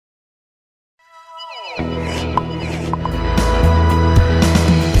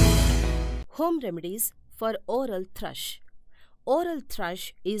Home remedies for oral thrush. Oral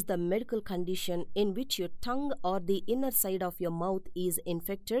thrush is the medical condition in which your tongue or the inner side of your mouth is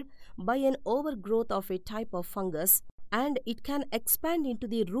infected by an overgrowth of a type of fungus, and it can expand into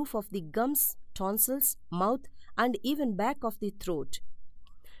the roof of the gums, tonsils, mouth, and even back of the throat.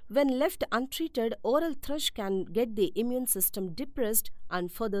 When left untreated, oral thrush can get the immune system depressed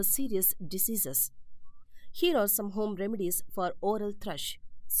and further serious diseases. Here are some home remedies for oral thrush.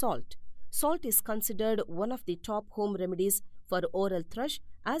 Salt. Salt is considered one of the top home remedies for oral thrush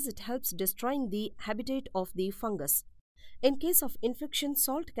as it helps destroying the habitat of the fungus. In case of infection,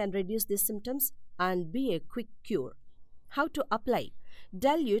 salt can reduce the symptoms and be a quick cure. How to apply?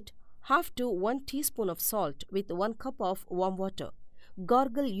 Dilute half to 1 teaspoon of salt with 1 cup of warm water.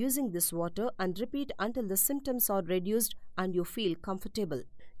 Gargle using this water and repeat until the symptoms are reduced and you feel comfortable.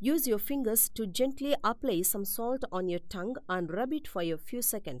 Use your fingers to gently apply some salt on your tongue and rub it for a few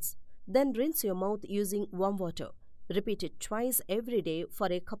seconds. Then rinse your mouth using warm water. Repeat it twice every day for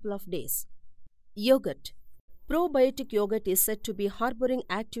a couple of days. Yogurt. Probiotic yogurt is said to be harboring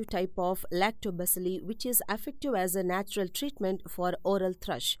active type of lactobacilli, which is effective as a natural treatment for oral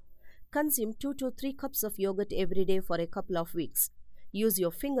thrush. Consume 2 to 3 cups of yogurt every day for a couple of weeks. Use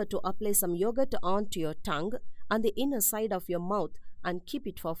your finger to apply some yogurt onto your tongue and the inner side of your mouth and keep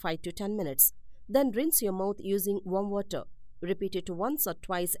it for 5 to 10 minutes. Then rinse your mouth using warm water. Repeat it once or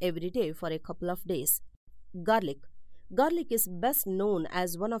twice every day for a couple of days. Garlic. Garlic is best known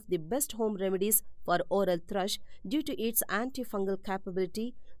as one of the best home remedies for oral thrush due to its antifungal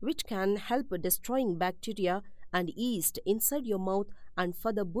capability, which can help destroying bacteria and yeast inside your mouth and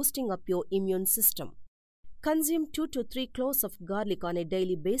further boosting up your immune system. Consume 2 to 3 cloves of garlic on a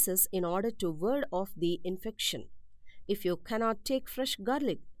daily basis in order to ward off the infection. If you cannot take fresh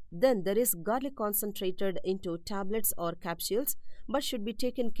garlic, then there is garlic concentrated into tablets or capsules, but should be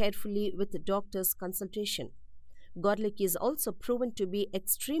taken carefully with the doctor's consultation. Garlic is also proven to be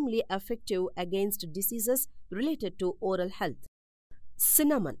extremely effective against diseases related to oral health.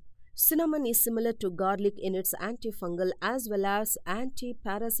 Cinnamon. Cinnamon is similar to garlic in its antifungal as well as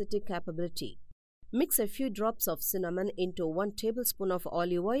anti-parasitic capability. Mix a few drops of cinnamon into 1 tablespoon of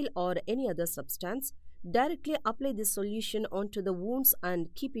olive oil or any other substance. Directly apply this solution onto the wounds and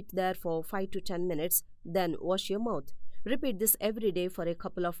keep it there for 5 to 10 minutes. Then wash your mouth. Repeat this every day for a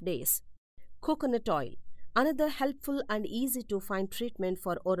couple of days. Coconut oil. Another helpful and easy to find treatment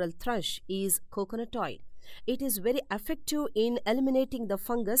for oral thrush is coconut oil. It is very effective in eliminating the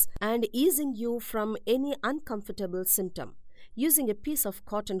fungus and easing you from any uncomfortable symptom. Using a piece of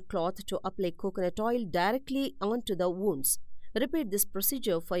cotton cloth to apply coconut oil directly onto the wounds. Repeat this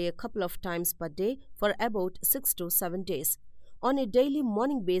procedure for a couple of times per day for about 6 to 7 days. On a daily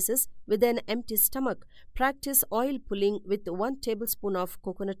morning basis, with an empty stomach, practice oil pulling with 1 tablespoon of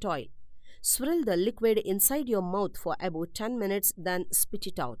coconut oil. Swirl the liquid inside your mouth for about 10 minutes, then spit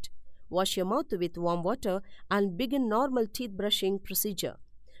it out. Wash your mouth with warm water and begin normal teeth brushing procedure.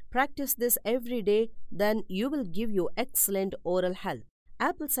 Practice this every day, then you will give you excellent oral health.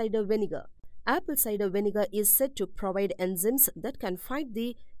 Apple cider vinegar. Apple cider vinegar is said to provide enzymes that can fight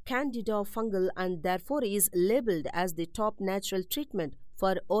the Candida fungal and therefore is labeled as the top natural treatment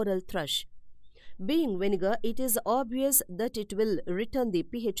for oral thrush. Being vinegar, it is obvious that it will return the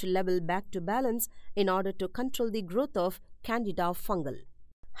pH level back to balance in order to control the growth of Candida fungal.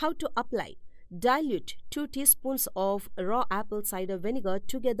 How to apply? Dilute 2 teaspoons of raw apple cider vinegar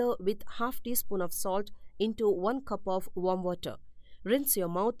together with half teaspoon of salt into 1 cup of warm water. Rinse your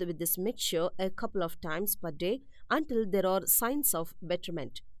mouth with this mixture a couple of times per day until there are signs of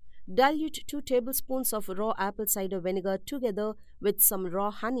betterment. Dilute 2 tablespoons of raw apple cider vinegar together with some raw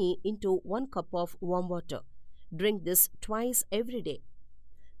honey into 1 cup of warm water. Drink this twice every day.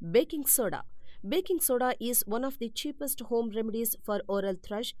 Baking soda. Baking soda is one of the cheapest home remedies for oral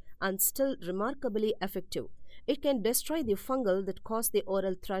thrush and still remarkably effective. It can destroy the fungal that caused the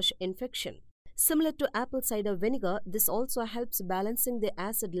oral thrush infection. Similar to apple cider vinegar, this also helps balancing the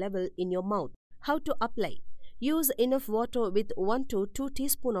acid level in your mouth. How to apply? Use enough water with 1 to 2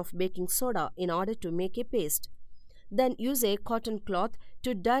 teaspoons of baking soda in order to make a paste. Then use a cotton cloth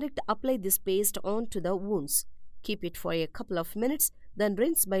to direct apply this paste onto the wounds. Keep it for a couple of minutes, then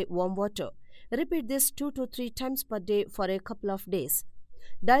rinse by warm water. Repeat this 2 to 3 times per day for a couple of days.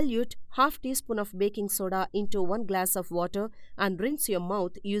 Dilute half teaspoon of baking soda into 1 glass of water and rinse your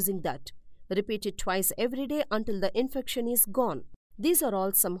mouth using that. Repeat it twice every day until the infection is gone. These are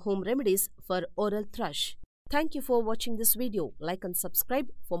all some home remedies for oral thrush. Thank you for watching this video. Like and subscribe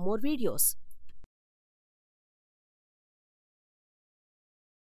for more videos.